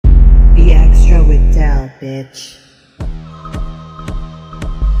out, bitch.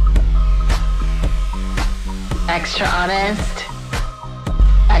 Extra honest,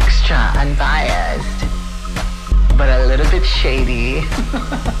 extra unbiased, but a little bit shady.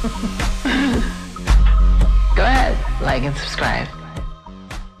 Go ahead, like and subscribe.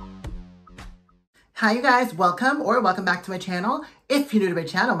 Hi you guys, welcome back to my channel. If you're new to my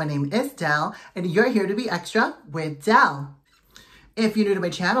channel, my name is Del, and you're here to be extra with Del. If you're new to my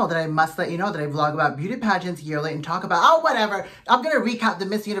channel, then I must let you know that I vlog about beauty pageants yearly and talk about, oh, whatever. I'm going to recap the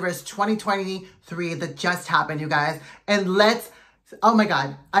Miss Universe 2023 that just happened, you guys. And oh my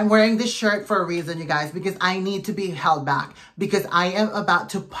God, I'm wearing this shirt for a reason, you guys, because I need to be held back because I am about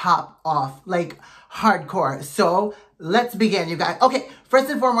to pop off like hardcore. So let's begin, you guys. Okay, first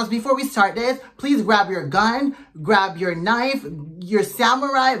and foremost, before we start this, please grab your gun, grab your knife, your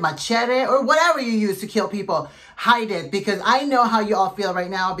samurai, machete, or whatever you use to kill people. Hide it, because I know how you all feel right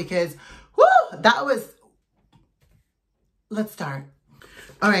now, because, whoo, that was... Let's start.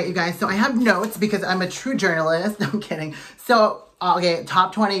 All right, you guys, so I have notes because I'm a true journalist. No, I'm kidding. So, okay,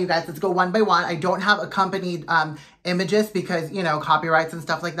 top 20, you guys, let's go one by one. I don't have accompanied images because, you know, copyrights and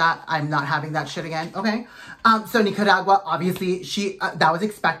stuff like that. I'm not having that shit again, okay? So Nicaragua, obviously, that was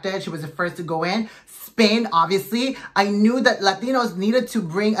expected. She was the first to go in. Spain, obviously, I knew that Latinos needed to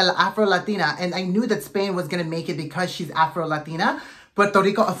bring an Afro-Latina, and I knew that Spain was going to make it because she's Afro-Latina. Puerto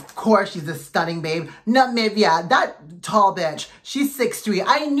Rico, of course, she's a stunning babe. Namibia, that tall bitch, she's 6'3".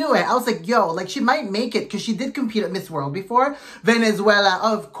 I knew it. I was like, yo, like, she might make it because she did compete at Miss World before. Venezuela,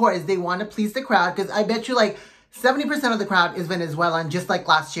 of course, they want to please the crowd because I bet you, like, 70% of the crowd is Venezuelan, just like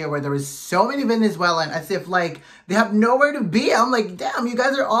last year where there was so many Venezuelan as if, like, they have nowhere to be. I'm like, damn, you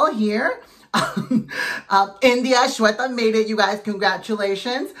guys are all here. India, Shweta made it, you guys.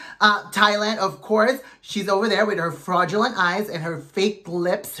 Congratulations. Thailand, of course, she's over there with her fraudulent eyes and her fake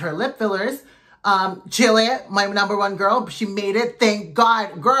lips, her lip fillers. Chile, my number one girl, she made it. Thank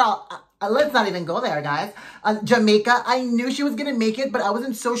God, girl. Let's not even go there, guys. Jamaica, I knew she was going to make it, but I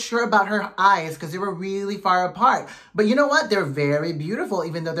wasn't so sure about her eyes because they were really far apart. But you know what? They're very beautiful,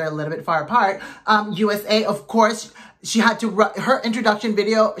 even though they're a little bit far apart. USA, of course, she had to, her introduction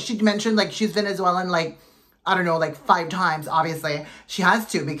video, she mentioned like she's Venezuelan, like, I don't know, like 5 times, obviously. She has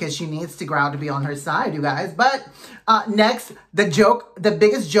to because she needs the crowd to be on her side, you guys. But next, the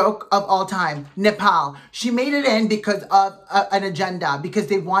biggest joke of all time, Nepal. She made it in because of an agenda, because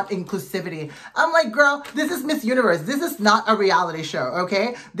they want inclusivity. I'm like, girl, this is Miss Universe. This is not a reality show,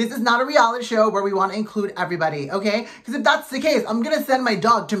 okay? This is not a reality show where we want to include everybody, okay? Because if that's the case, I'm going to send my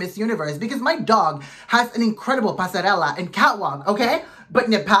dog to Miss Universe because my dog has an incredible pasarela and catwalk, okay? But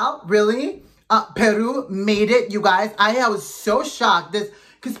Nepal, really? Peru made it, you guys. I was so shocked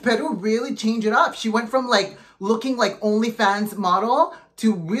because Peru really changed it up. She went from like looking like OnlyFans model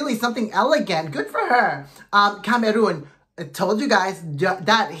to really something elegant. Good for her. Cameroon, I told you guys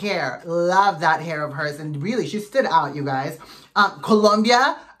that hair, love that hair of hers, and really she stood out, you guys.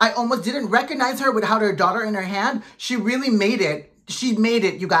 Colombia, I almost didn't recognize her without her daughter in her hand. She really made it. She made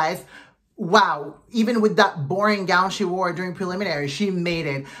it, you guys. Wow, even with that boring gown she wore during preliminary, she made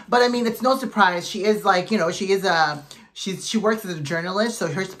it. But I mean, it's no surprise. She is like, you know, she works as a journalist, so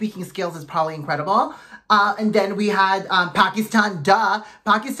her speaking skills is probably incredible. And then we had Pakistan, duh.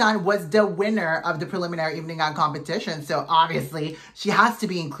 Pakistan was the winner of the preliminary evening gown competition, so obviously she has to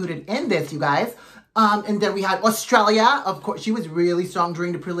be included in this, you guys. And then we had Australia. Of course, she was really strong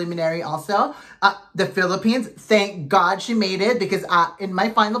during the preliminary also. The Philippines, thank God she made it because in my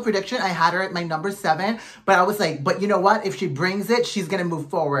final prediction, I had her at my number 7. But I was like, but you know what? If she brings it, she's going to move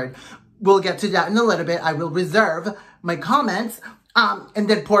forward. We'll get to that in a little bit. I will reserve my comments. And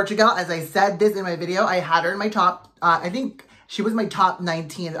then Portugal, as I said this in my video, I had her in my top, I think she was my top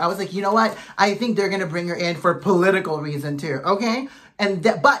 19. I was like, you know what? I think they're going to bring her in for political reason too, okay?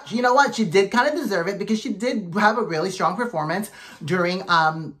 But you know what? She did kind of deserve it because she did have a really strong performance during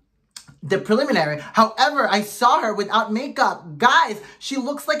the preliminary. However, I saw her without makeup. Guys, she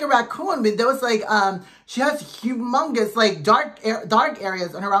looks like a raccoon with those like, she has humongous like dark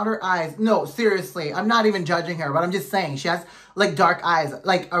areas around her eyes. No, seriously, I'm not even judging her, but I'm just saying she has like dark eyes,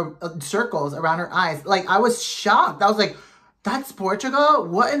 like circles around her eyes. Like I was shocked. I was like, that's Portugal?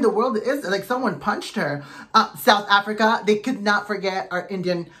 What in the world is it? Like someone punched her. South Africa, they could not forget our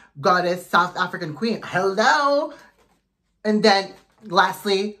Indian goddess, South African queen. Hello. And then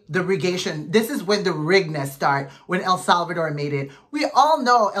lastly, the regation. This is when the rigness start, when El Salvador made it. We all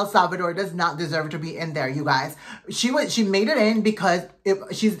know El Salvador does not deserve to be in there, you guys. She made it in because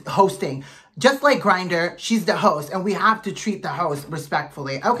she's hosting. Just like Grindr, she's the host, and we have to treat the host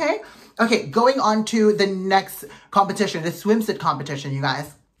respectfully, okay? Okay, going on to the next competition, the swimsuit competition, you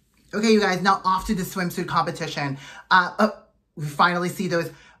guys. Okay, you guys, now off to the swimsuit competition. We finally see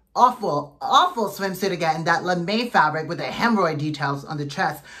those awful swimsuit again, that lame fabric with the hemorrhoid details on the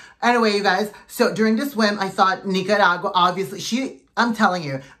chest. Anyway, you guys, so during the swim, I thought Nicaragua, obviously, I'm telling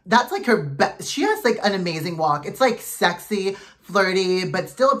you, that's like her best. She has like an amazing walk. It's like sexy, flirty, but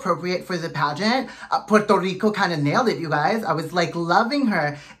still appropriate for the pageant. Puerto Rico kind of nailed it, you guys. I was like loving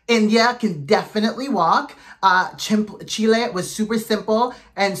her. India can definitely walk. Chile was super simple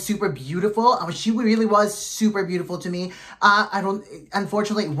and super beautiful. She really was super beautiful to me.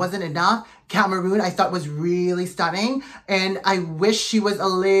 Unfortunately, it wasn't enough. Cameroon, I thought was really stunning. And I wish she was a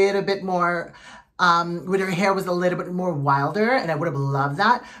little bit more, with her hair was a little bit more wilder, and I would have loved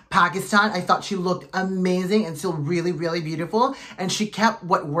that. Pakistan, I thought she looked amazing and still really, really beautiful. And she kept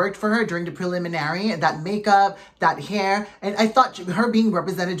what worked for her during the preliminary, that makeup, that hair. And I thought her being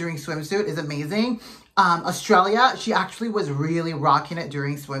represented during swimsuit is amazing. Australia, she actually was really rocking it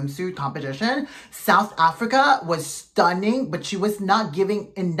during swimsuit competition. South Africa was stunning, but she was not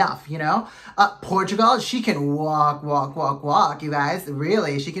giving enough, you know. Portugal, she can walk, you guys.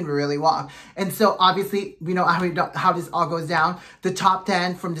 Really, she can really walk. And so obviously, you know how this all goes down. The top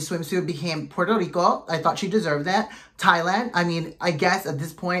 10 from the swimsuit became Puerto Rico. I thought she deserved that. Thailand, I mean, I guess at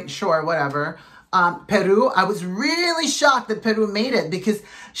this point, sure, whatever. Peru, I was really shocked that Peru made it because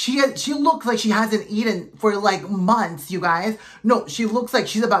she looks like she hasn't eaten for like months, you guys. No, she looks like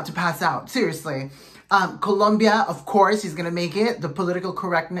she's about to pass out. Seriously. Colombia, of course, she's going to make it. The political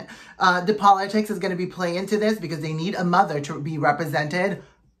correctness, the politics is going to be playing into this because they need a mother to be represented.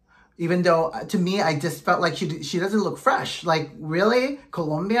 Even though, to me, I just felt like she doesn't look fresh. Like, really?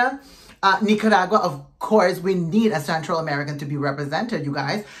 Colombia? Nicaragua, of course, we need a Central American to be represented, you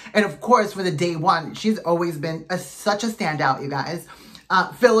guys. And of course, for the day one, she's always been such a standout, you guys.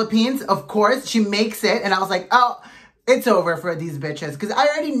 Philippines, of course, she makes it. And I was like, oh, it's over for these bitches. Because I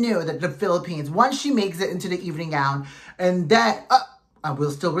already knew that the Philippines, once she makes it into the evening gown, and then, I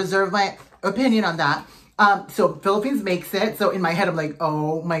will still reserve my opinion on that. So Philippines makes it. So in my head, I'm like,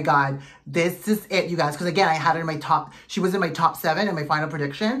 oh my God, this is it, you guys. Because again, I had her in my top, she was in my top 7 in my final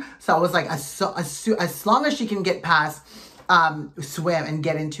prediction. So I was like, as long as she can get past swim and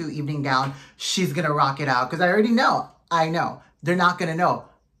get into evening gown, she's going to rock it out. Because I already know, I know. They're not going to know.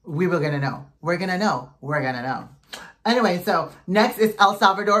 We were going to know. We're going to know. We're going to know. Anyway, so next is El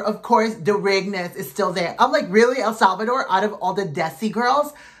Salvador. Of course, the rigness is still there. I'm like, really, El Salvador, out of all the Desi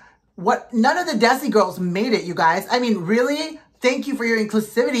girls? What? None of the Desi girls made it, you guys. I mean, really? Thank you for your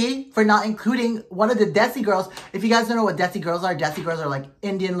inclusivity for not including one of the Desi girls. If you guys don't know what Desi girls are like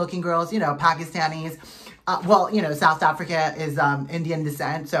Indian-looking girls, you know, Pakistanis. Well, you know, South Africa is Indian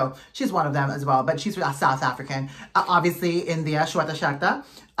descent, so she's one of them as well. But she's South African. Obviously, India, Shweta Shakta.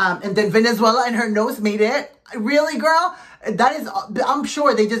 And then Venezuela and her nose made it. Really, girl? That is, I'm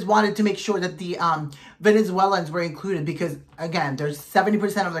sure they just wanted to make sure that the Venezuelans were included because, again, there's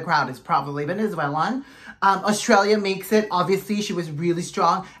 70% of the crowd is probably Venezuelan. Australia makes it. Obviously, she was really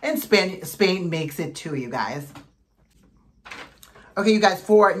strong. And Spain makes it too, you guys. Okay, you guys,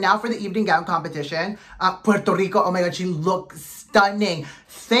 now for the evening gown competition. Puerto Rico, oh my God, she looked stunning.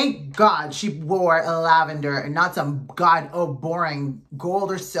 Thank God she wore a lavender and not some boring gold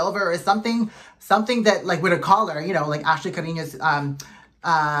or silver or something that like with a collar, you know, like Ashley Carino's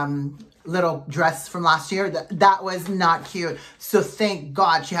little dress from last year. That was not cute. So thank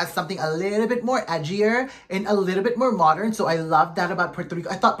God she has something a little bit more edgier and a little bit more modern. So I love that about Puerto Rico.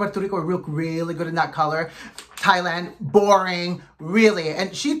 I thought Puerto Rico looked really good in that color. Thailand, boring, really.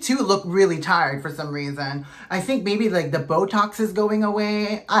 And she too looked really tired for some reason. I think maybe like the Botox is going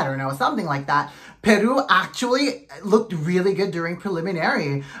away. I don't know, something like that. Peru actually looked really good during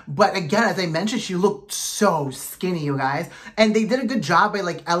preliminary. But again, as I mentioned, she looked so skinny, you guys. And they did a good job by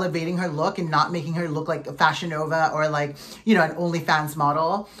like elevating her look and not making her look like a Fashion Nova or like, you know, an OnlyFans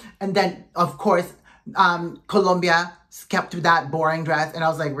model. And then, of course, Colombia kept to that boring dress. And I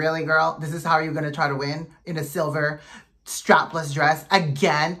was like, really, girl? This is how you're going to try to win in a silver strapless dress?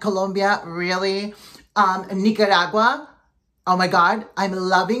 Again, Colombia? Really? Nicaragua? Oh my God, I'm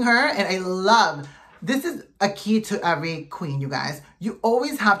loving her. And I love, this is a key to every queen, you guys. You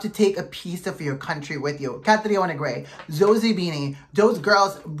always have to take a piece of your country with you. Catriona Gray, Zoe Bini, those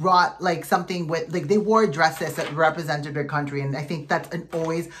girls brought like something with, like they wore dresses that represented their country. And I think that's an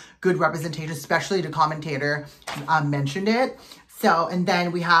always good representation, especially the commentator mentioned it. So, and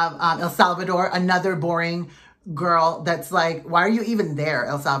then we have El Salvador, another boring girl that's like, why are you even there,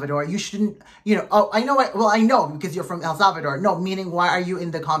 El Salvador? You shouldn't, you know, oh, I know what, well, I know because you're from El Salvador. No, meaning why are you in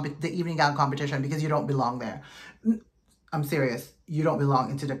the evening gown competition? Because you don't belong there. I'm serious. You don't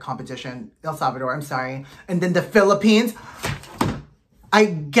belong into the competition, El Salvador. I'm sorry. And then the Philippines. I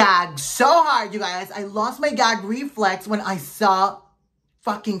gagged so hard, you guys. I lost my gag reflex when I saw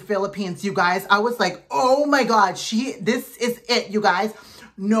fucking Philippines, you guys. I was like, oh my God, this is it, you guys.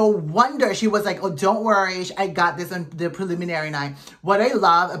 No wonder she was like, oh, don't worry, I got this on the preliminary night. What I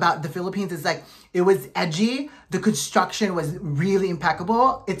love about the Philippines is like, it was edgy. The construction was really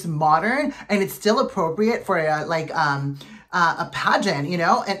impeccable. It's modern and it's still appropriate for a pageant, you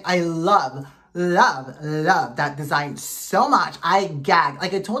know? And I love that design so much. I gagged.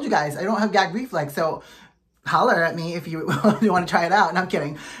 Like I told you guys, I don't have gag reflex, so holler at me if you want to try it out. No, I'm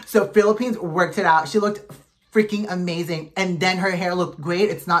kidding. So Philippines worked it out. She looked freaking amazing. And then her hair looked great.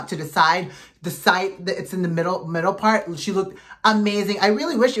 It's not to the side. The side, it's in the middle part. She looked amazing. I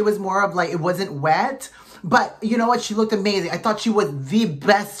really wish it was more of like, it wasn't wet. But you know what? She looked amazing. I thought she was the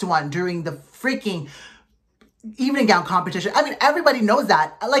best one during the freaking evening gown competition. I mean, everybody knows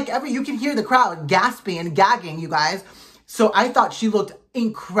that. Like, you can hear the crowd gasping and gagging, you guys. So I thought she looked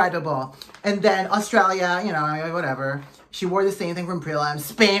incredible. And then Australia, you know, whatever. She wore the same thing from prelim.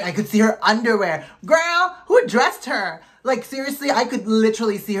 Spain, I could see her underwear. Girl, who dressed her? Like, seriously, I could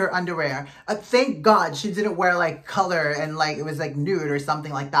literally see her underwear. Thank God she didn't wear, like, color and, like, it was, like, nude or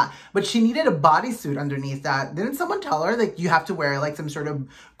something like that. But she needed a bodysuit underneath that. Didn't someone tell her, like, you have to wear, like, some sort of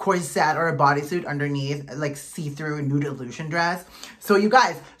corset or a bodysuit underneath, like, see-through nude illusion dress? So, you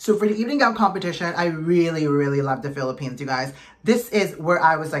guys, so for the evening gown competition, I really, really love the Philippines, you guys. This is where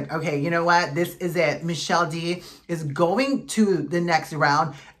I was like, okay, you know what? This is it. Michelle D is going to the next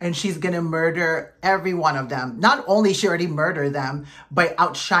round and she's going to murder every one of them. Not only she already murdered them by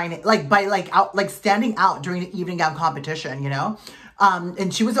outshining, like standing out during the evening gown competition, you know?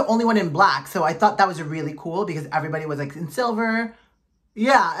 And she was the only one in black. So I thought that was really cool because everybody was like in silver.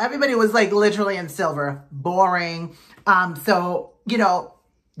 Yeah, everybody was like literally in silver. Boring. So, you know,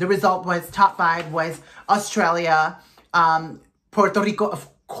 the result was top 5 was Australia, Puerto Rico, of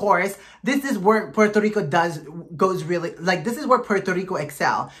course. This is where Puerto Rico goes really, like, this is where Puerto Rico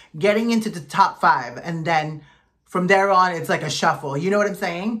excel. Getting into the top 5. And then from there on, it's like a shuffle. You know what I'm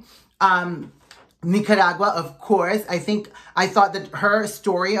saying? Nicaragua, of course. I thought that her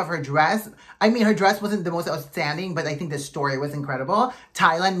story of her dress, I mean, her dress wasn't the most outstanding, but I think the story was incredible.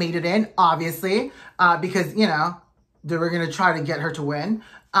 Thailand made it in, obviously, because, you know, they were going to try to get her to win.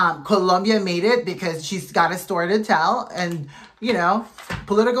 Colombia made it because she's got a story to tell and, you know,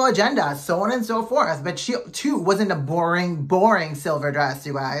 political agenda, so on and so forth. But she, too, wasn't a boring silver dress,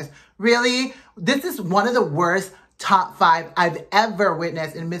 you guys. Really? This is one of the worst top 5 I've ever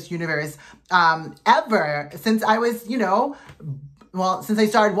witnessed in Miss Universe, ever. Since I was, you know, well, since I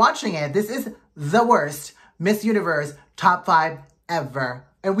started watching it. This is the worst Miss Universe top 5 ever.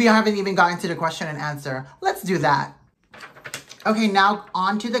 And we haven't even gotten to the question and answer. Let's do that. Okay, now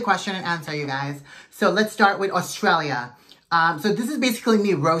on to the question and answer, you guys. So let's start with Australia. So this is basically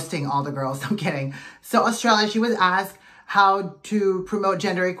me roasting all the girls. I'm kidding. So Australia, she was asked how to promote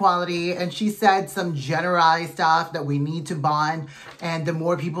gender equality. And she said some generalized stuff that we need to bond. And the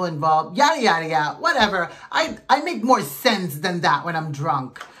more people involved, yada, yada, yada, whatever. I make more sense than that when I'm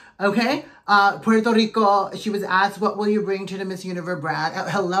drunk. Okay? Puerto Rico, she was asked, what will you bring to the Miss Universe brand?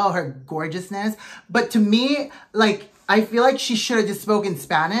 Hello, her gorgeousness. But to me, like, I feel like she should have just spoken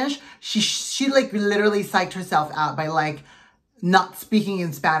Spanish. She like literally psyched herself out by like not speaking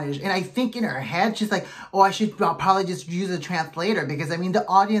in Spanish. And I think in her head, she's like, oh, I should probably just use a translator because I mean, the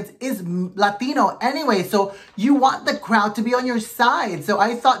audience is Latino anyway. So you want the crowd to be on your side. So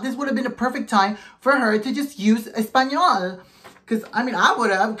I thought this would have been a perfect time for her to just use Espanol. Because I mean, I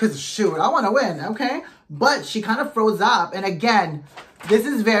would have, because shoot, I want to win. Okay. But she kind of froze up. And again, this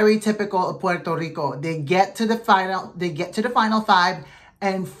is very typical of Puerto Rico. They get to the final 5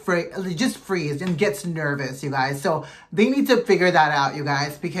 and just freeze and gets nervous, you guys. So they need to figure that out, you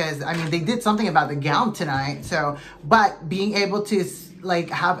guys, because I mean, they did something about the gown tonight. So, but being able to like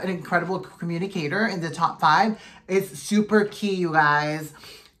have an incredible communicator in the top 5 is super key, you guys.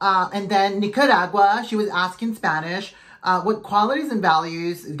 And then Nicaragua, she was asked in Spanish, what qualities and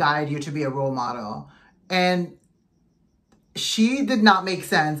values guide you to be a role model? And she did not make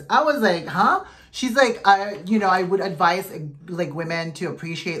sense. I was like, huh? She's like, you know, I would advise like women to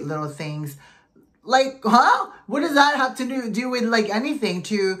appreciate little things. Like, huh? What does that have to do with like anything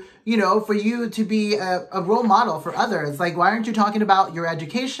to, you know, for you to be a role model for others? Like, why aren't you talking about your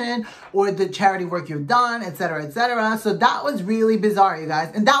education or the charity work you've done, etc., etc.? So that was really bizarre, you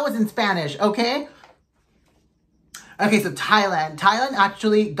guys. And that was in Spanish, okay? Okay, so Thailand. Thailand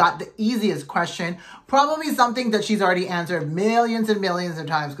actually got the easiest question. Probably something that she's already answered millions and millions of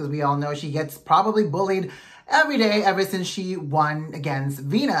times because we all know she gets probably bullied every day ever since she won against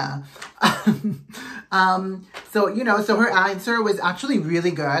Vina. So, you know, so her answer was actually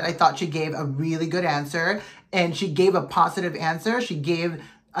really good. I thought she gave a really good answer, and she gave a positive answer. She gave,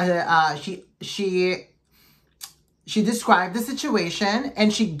 she described the situation,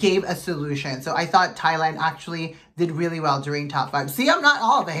 and she gave a solution. So I thought Thailand actually did really well during top 5. See, I'm not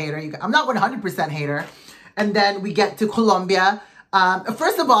all of a hater. I'm not 100% hater. And then we get to Colombia.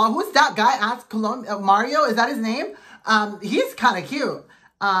 First of all, who's that guy? Asked Colombia. Mario, is that his name? He's kind of cute.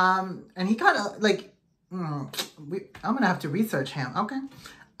 And he kind of like, I'm going to have to research him. Okay.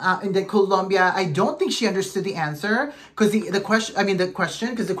 And then Colombia, I don't think she understood the answer, because the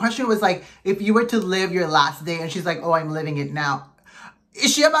question was like, if you were to live your last day, and she's like, oh, I'm living it now.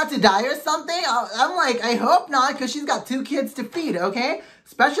 Is she about to die or something? I'm like, I hope not, because she's got 2 kids to feed, okay?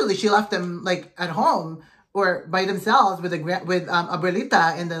 Especially she left them like at home or by themselves with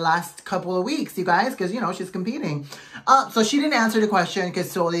Abuelita in the last couple of weeks, you guys, because, you know, she's competing. So she didn't answer the question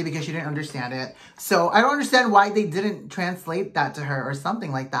solely because she didn't understand it. So I don't understand why they didn't translate that to her or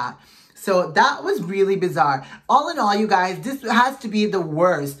something like that. So that was really bizarre. All in all, you guys, this has to be the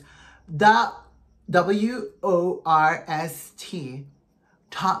worst. The WORST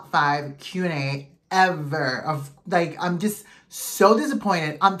top 5 Q&A ever. Of like, I'm just so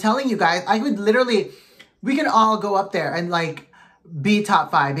disappointed. I'm telling you guys, I would literally... We can all go up there and like be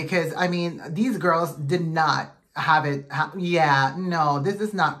top 5, because I mean, these girls did not have it. Yeah, no, this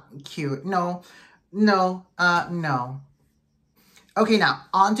is not cute. No. Okay, now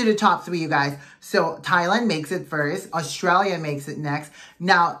on to the top 3, you guys. So Thailand makes it first. Australia makes it next.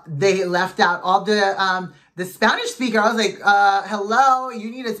 Now they left out all the Spanish speaker. I was like, hello,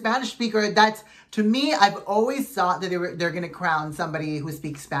 you need a Spanish speaker. That's, to me, I've always thought that they're going to crown somebody who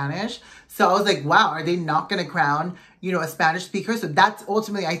speaks Spanish. So I was like, wow, are they not going to crown, you know, a Spanish speaker? So that's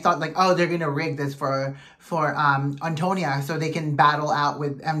ultimately, I thought like, oh, they're going to rig this for Antonia so they can battle out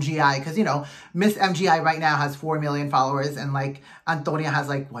with MGI. Because, you know, Miss MGI right now has 4 million followers, and like Antonia has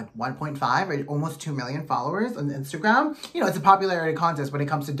like, what, 1.5 or almost 2 million followers on Instagram. You know, it's a popularity contest when it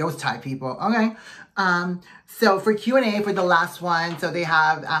comes to those type people. Okay. So for Q&A for the last one, so they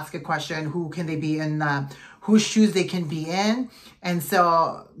have ask a question, who can they be in, whose shoes they can be in. And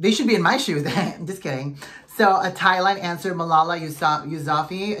so they should be in my shoes. I'm just kidding. So a Thailand answered Malala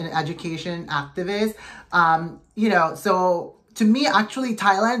Yousafzai, an education activist. You know, so to me, actually,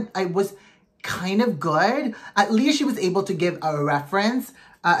 Thailand, I was kind of good. At least she was able to give a reference,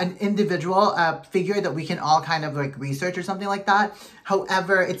 an individual figure that we can all kind of like research or something like that.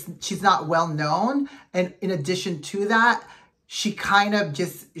 However, she's not well known. And in addition to that, she kind of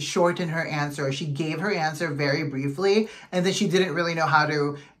just shortened her answer. She gave her answer very briefly, and then she didn't really know how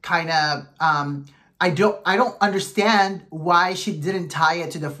to kind of, I don't understand why she didn't tie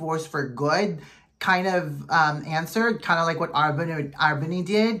it to the force for good kind of answer, kind of like what Arbani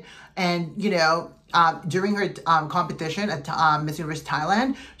did. And, you know, during her competition at Miss Universe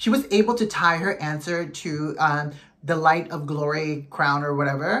Thailand, she was able to tie her answer to the Light of Glory crown or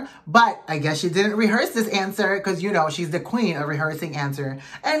whatever. But I guess she didn't rehearse this answer, because, you know, she's the queen of rehearsing answer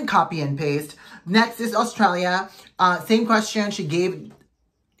and copy and paste. Next is Australia. Same question. She gave,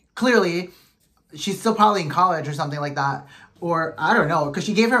 clearly, she's still probably in college or something like that. Or I don't know, because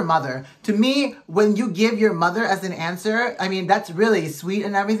she gave her mother. To me, when you give your mother as an answer, I mean, that's really sweet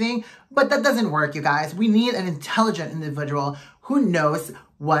and everything, but that doesn't work, you guys. We need an intelligent individual who knows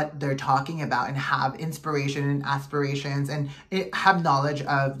what they're talking about and have inspiration and aspirations and have knowledge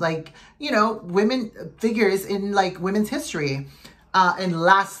of, like, you know, women figures in like women's history. And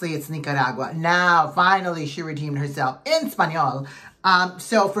lastly, it's Nicaragua. Now, finally, she redeemed herself in Espanol.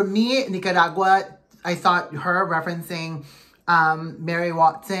 So for me, Nicaragua, I thought her referencing Mary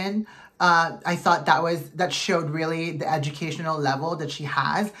Watson, I thought that showed really the educational level that she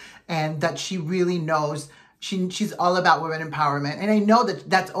has, and that she really knows. She's all about women empowerment. And I know that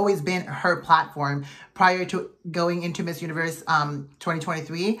that's always been her platform prior to going into Miss Universe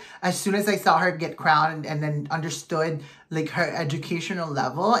 2023. As soon as I saw her get crowned and then understood like her educational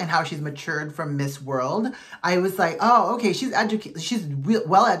level and how she's matured from Miss World, I was like, oh, okay, she's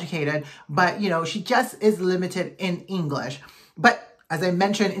well educated, but, you know, she just is limited in English. But as I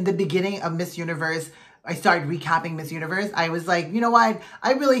mentioned in the beginning of Miss Universe, I started recapping Miss Universe. I was like, you know what?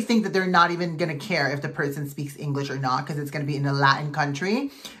 I really think that they're not even going to care if the person speaks English or not, because it's going to be in a Latin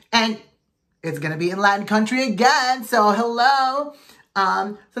country. And it's going to be in Latin country again. So hello.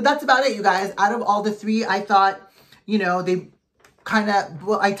 So that's about it, you guys. Out of all the 3, I thought, you know, they kind of,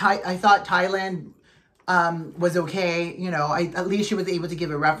 well, I thought Thailand was okay. You know, at least she was able to give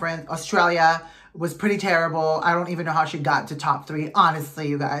a reference. Australia was pretty terrible. I don't even know how she got to top 3, honestly,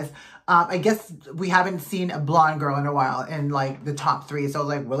 you guys. I guess we haven't seen a blonde girl in a while in like the top 3. So I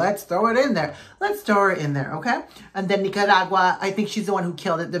was like, well, let's throw it in there. Let's throw her in there, okay? And then Nicaragua, I think she's the one who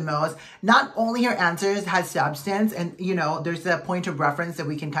killed it the most. Not only her answers has substance, and you know, there's a point of reference that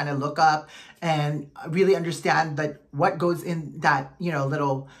we can kind of look up and really understand that what goes in that, you know,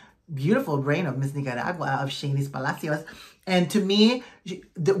 little beautiful brain of Miss Nicaragua, of Sheynnis Palacios. And to me,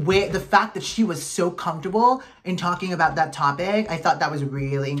 the fact that she was so comfortable in talking about that topic, I thought that was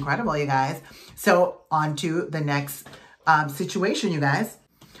really incredible, you guys. So on to the next situation, you guys.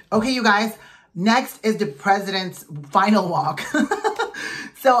 Okay, you guys, next is the president's final walk.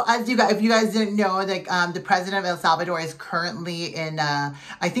 So as you guys, if you guys didn't know, like the president of El Salvador is currently in,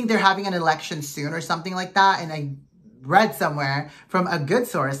 I think they're having an election soon or something like that. And I read somewhere from a good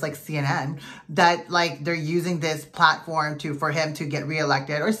source like CNN that like they're using this platform for him to get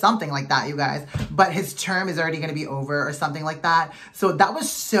reelected or something like that, you guys. But his term is already going to be over or something like that. So that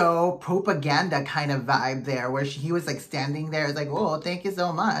was so propaganda kind of vibe there, where he was like standing there, it's like, oh, thank you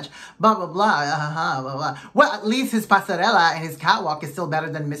so much, blah blah blah, blah blah. Well, at least his pasarela and his catwalk is still better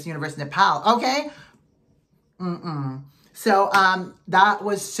than Miss Universe Nepal, okay? So that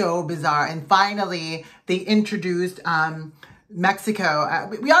was so bizarre. And finally, they introduced Mexico.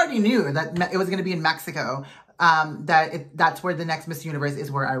 We already knew that it was going to be in Mexico. That's where the next Miss Universe is,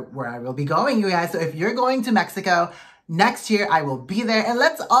 where I will be going, you guys. So if you're going to Mexico next year, I will be there. And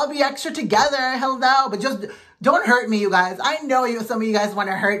let's all be extra together. Hell no. But just don't hurt me, you guys. I know some of you guys want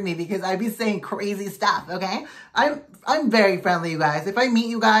to hurt me because I be saying crazy stuff, okay? I'm very friendly, you guys. If I meet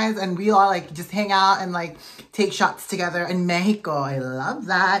you guys and we all like just hang out and like take shots together in Mexico, I love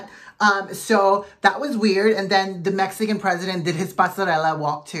that. So that was weird. And then the Mexican president did his pasarela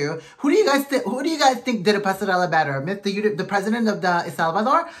walk too. Who do you guys think did a pasarela better? The president of El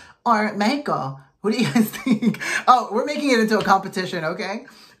Salvador or Mexico? Who do you guys think? Oh, we're making it into a competition, okay?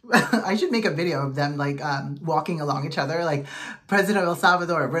 I should make a video of them like walking along each other, like President of El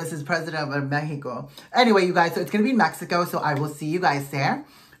Salvador versus President of Mexico. Anyway, you guys, so it's gonna be in Mexico, so I will see you guys there.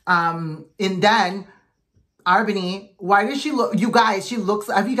 And then Arbany, why does she look? You guys, she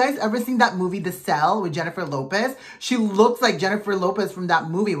looks. Have you guys ever seen that movie, The Cell, with Jennifer Lopez? She looks like Jennifer Lopez from that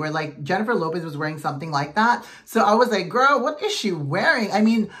movie, where like Jennifer Lopez was wearing something like that. So I was like, girl, what is she wearing? I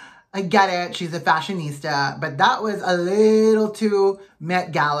mean, I get it, she's a fashionista, but that was a little too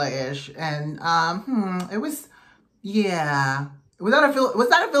Met Gala-ish. And, it was, yeah. Was that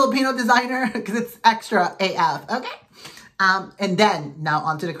a Filipino designer? Because it's extra AF, okay? And then, now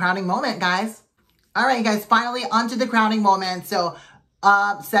onto the crowning moment, guys. All right, guys, finally onto the crowning moment. So,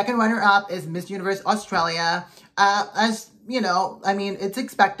 second runner-up is Miss Universe Australia. As, you know, I mean, it's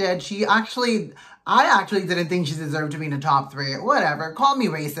expected. I actually didn't think she deserved to be in the top 3. Whatever, call me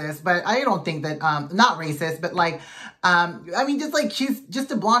racist, but I don't think that, not racist, but like, I mean, just like, she's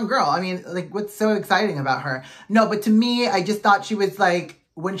just a blonde girl. I mean, like, what's so exciting about her? No, but to me, I just thought she was like,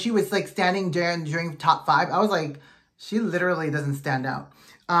 when she was like standing during top 5, I was like, she literally doesn't stand out.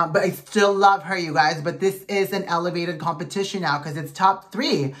 But I still love her, you guys. But this is an elevated competition now because it's top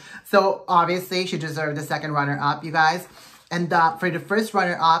 3. So obviously she deserved the second runner-up, you guys. And for the first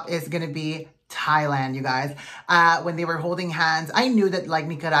runner-up is going to be Thailand, you guys. When they were holding hands, I knew that like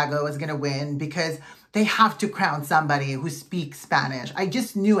Nicaragua was going to win because they have to crown somebody who speaks Spanish. I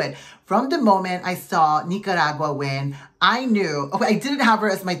just knew it. From the moment I saw Nicaragua win, I knew. Okay, I didn't have her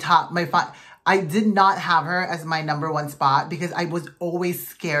as I did not have her as my #1 spot because I was always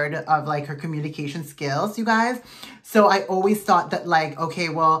scared of like her communication skills, you guys. So I always thought that like, okay,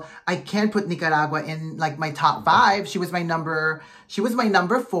 well, I can't put Nicaragua in like my top 5. She was my number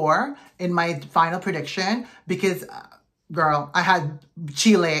 4 in my final prediction because, girl, I had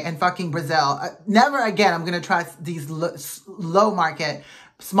Chile and fucking Brazil. Never again I'm gonna trust these small market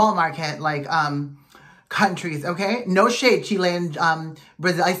like countries, okay? No shade, Chile and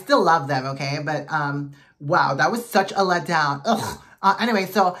Brazil. I still love them, okay? But wow, that was such a letdown. Ugh. Anyway,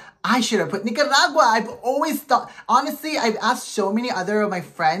 so I should have put Nicaragua. I've always thought, honestly, I've asked so many other of my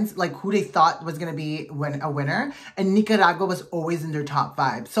friends like who they thought was gonna be a winner, and Nicaragua was always in their top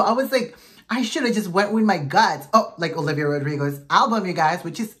 5. So I was like, I should have just went with my guts. Oh, like Olivia Rodrigo's album, you guys,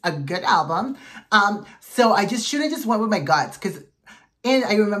 which is a good album. So I just should have just went with my guts because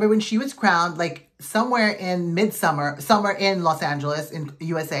I remember when she was crowned, like somewhere in somewhere in Los Angeles in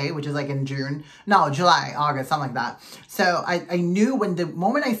USA, which is like in July, August, something like that. So I knew when the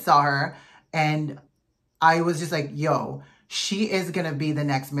moment I saw her, and I was just like, yo, she is going to be the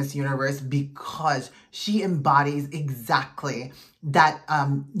next Miss Universe because she embodies exactly that,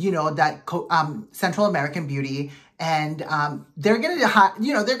 you know, that Central American beauty and they're gonna,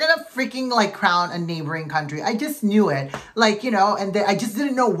 they're gonna freaking like crown a neighboring country. I just knew it, like, and I just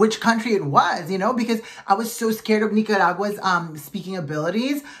didn't know which country it was, because I was so scared of Nicaragua's speaking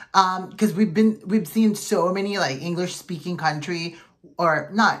abilities, because we've seen so many like English speaking country, or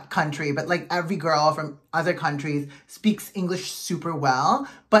not country, but like every girl from other countries speaks English super well.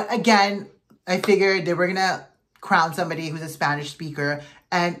 But again, I figured they were gonna crown somebody who's a Spanish speaker,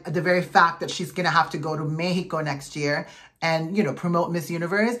 and the very fact that she's gonna have to go to Mexico next year and promote Miss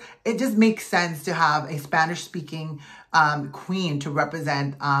Universe, it just makes sense to have a Spanish speaking queen to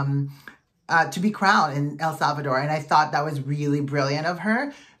represent to be crowned in El Salvador. And I thought that was really brilliant of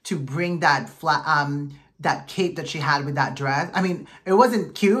her to bring that that cape that she had with that dress. I mean, it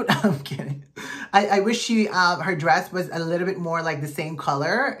wasn't cute. I'm kidding. I wish her dress was a little bit more like the same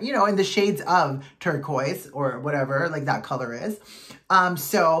color, in the shades of turquoise or whatever, like that color is.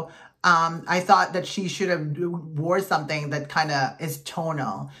 So I thought that she should have wore something that kind of is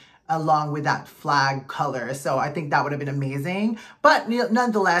tonal along with that flag color. So I think that would have been amazing. But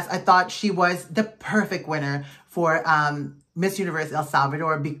nonetheless, I thought she was the perfect winner for Miss Universe El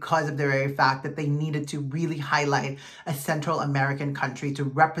Salvador, because of the very fact that they needed to really highlight a Central American country to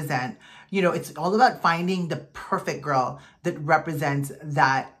represent. It's all about finding the perfect girl that represents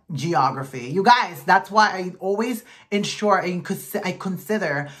that geography. You guys, that's why I always ensure I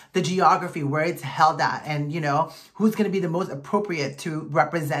consider the geography where it's held at, and who's going to be the most appropriate to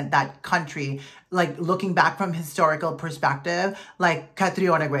represent that country. Like looking back from historical perspective, like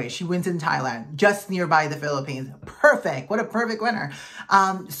Catriona Gray, she wins in Thailand, just nearby the Philippines. Perfect. What a perfect winner.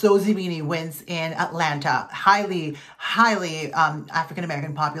 Sozibini wins in Atlanta, highly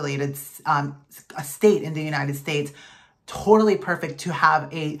African-American populated state in the United States. Totally perfect to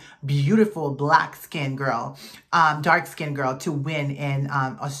have a beautiful black-skinned girl, dark-skinned girl to win in,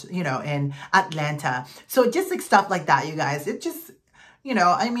 in Atlanta. So just like stuff like that, you guys, it just,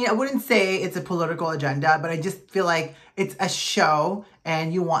 I mean, I wouldn't say it's a political agenda, but I just feel like it's a show,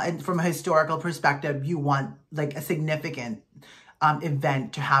 and you want, from a historical perspective, you want like a significant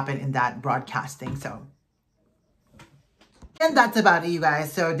event to happen in that broadcasting. So, and that's about it, you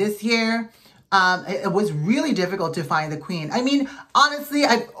guys. So this year, it was really difficult to find the queen. I mean, honestly,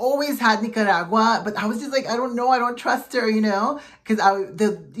 I've always had Nicaragua, but I was just like, I don't know, I don't trust her, because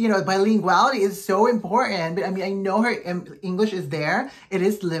bilinguality is so important. But I mean, I know her English is there. It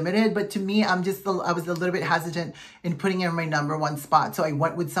is limited, but to me, I was a little bit hesitant in putting her in my #1 spot. So I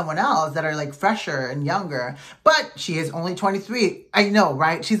went with someone else that are like fresher and younger. But she is only 23. I know,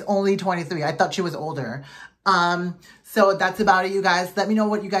 right? She's only 23. I thought she was older. So that's about it, you guys. Let me know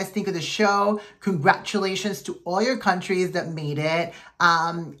what you guys think of the show. Congratulations to all your countries that made it.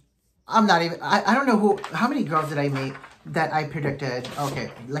 I don't know how many girls did I make that I predicted.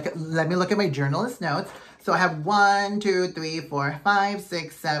 Okay, let me look at my journalist notes. So I have 1, 2, 3, 4, 5,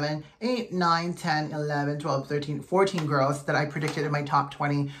 6, 7, 8, 9, 10, 11, 12, 13, 14 girls that I predicted in my top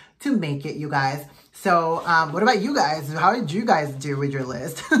 20 to make it, you guys. So what about you guys? How did you guys do with your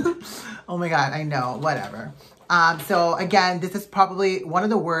list? Oh my God, I know, whatever. So again, this is probably one of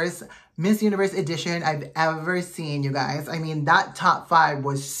the worst Miss Universe edition I've ever seen, you guys. I mean, that top 5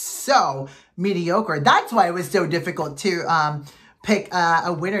 was so mediocre. That's why it was so difficult to pick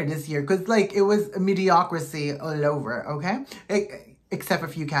a winner this year, because like it was mediocrity all over, okay? Except for a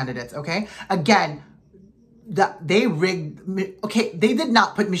few candidates, okay? Again, they rigged, okay, they did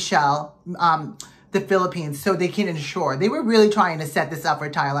not put Michelle, the Philippines, so they can ensure. They were really trying to set this up for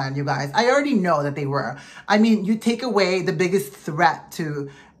Thailand, you guys. I already know that they were. I mean, you take away the biggest threat to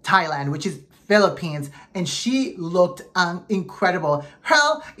Thailand, which is Philippines, and she looked incredible.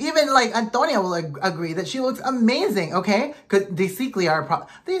 Hell, even like Antonia will agree that she looks amazing, okay? Because they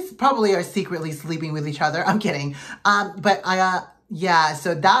probably are secretly sleeping with each other. I'm kidding. Yeah,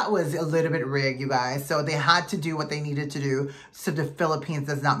 so that was a little bit rigged, you guys. So they had to do what they needed to do so the Philippines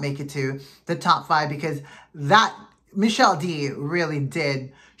does not make it to the top 5, because that Michelle D really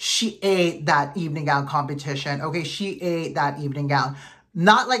did. She ate that evening gown competition. Okay, she ate that evening gown.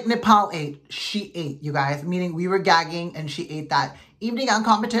 Not like Nepal ate. She ate, you guys. Meaning we were gagging and she ate that evening gown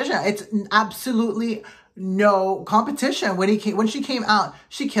competition. It's absolutely no competition. When she came out,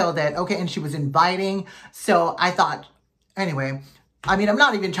 she killed it. Okay, and she was inviting. So I thought, anyway, I mean, I'm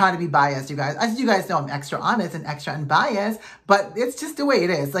not even trying to be biased, you guys. As you guys know, I'm extra honest and extra unbiased, but it's just the way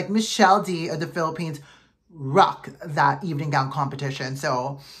it is. Like, Michelle D of the Philippines rocked that evening gown competition.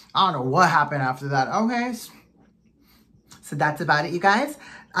 So I don't know what happened after that. Okay. So that's about it, you guys.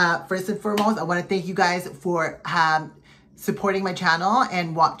 First and foremost, I want to thank you guys for supporting my channel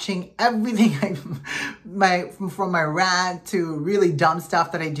and watching everything from my rant to really dumb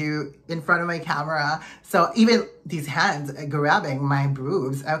stuff that I do in front of my camera. So even these hands grabbing my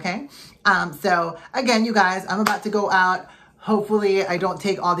boobs, okay? So again, you guys, I'm about to go out. Hopefully I don't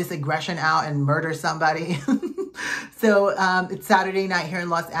take all this aggression out and murder somebody. So it's Saturday night here in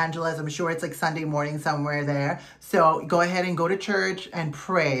Los Angeles. I'm sure it's like Sunday morning somewhere there. So go ahead and go to church and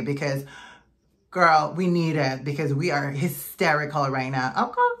pray because, girl, we need it because we are hysterical right now.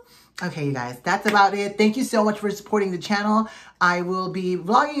 Okay. Okay, you guys, that's about it. Thank you so much for supporting the channel. I will be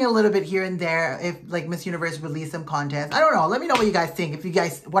vlogging a little bit here and there if like Miss Universe release some content. I don't know. Let me know what you guys think. If you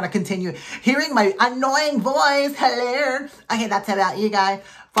guys want to continue hearing my annoying voice. Hello. Okay, that's about you guys.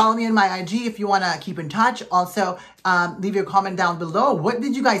 Follow me on my IG if you want to keep in touch. Also, leave your comment down below. What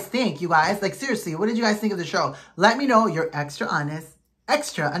did you guys think, you guys? Like, seriously, what did you guys think of the show? Let me know your extra honest,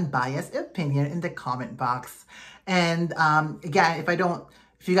 extra unbiased opinion in the comment box. And again,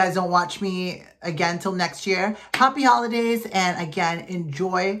 if you guys don't watch me again till next year, happy holidays. And again,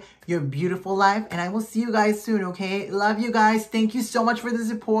 enjoy your beautiful life. And I will see you guys soon, okay? Love you guys. Thank you so much for the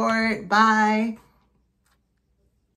support. Bye.